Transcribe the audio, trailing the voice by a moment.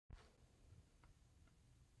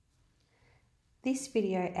This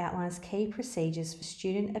video outlines key procedures for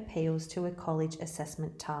student appeals to a college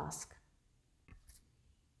assessment task.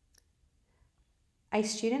 A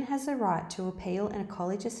student has the right to appeal a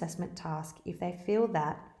college assessment task if they feel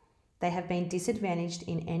that they have been disadvantaged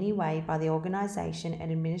in any way by the organisation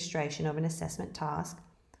and administration of an assessment task,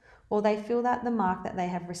 or they feel that the mark that they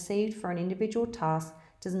have received for an individual task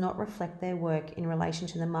does not reflect their work in relation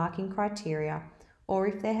to the marking criteria, or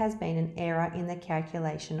if there has been an error in the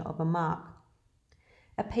calculation of a mark.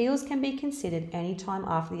 Appeals can be considered any time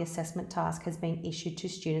after the assessment task has been issued to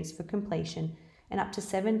students for completion and up to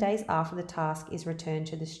 7 days after the task is returned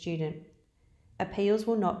to the student. Appeals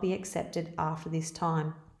will not be accepted after this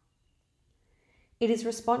time. It is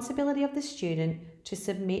responsibility of the student to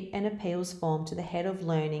submit an appeals form to the Head of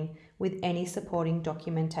Learning with any supporting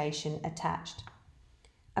documentation attached.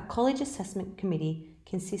 A college assessment committee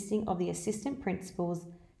consisting of the assistant principals,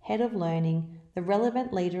 Head of Learning, the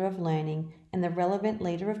relevant leader of learning and the relevant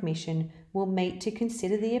leader of mission will meet to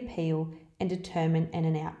consider the appeal and determine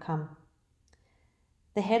an outcome.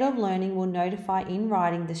 The Head of Learning will notify in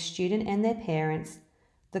writing the student and their parents,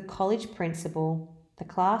 the college principal, the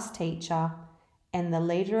class teacher, and the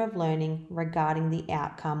leader of learning regarding the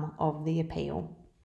outcome of the appeal.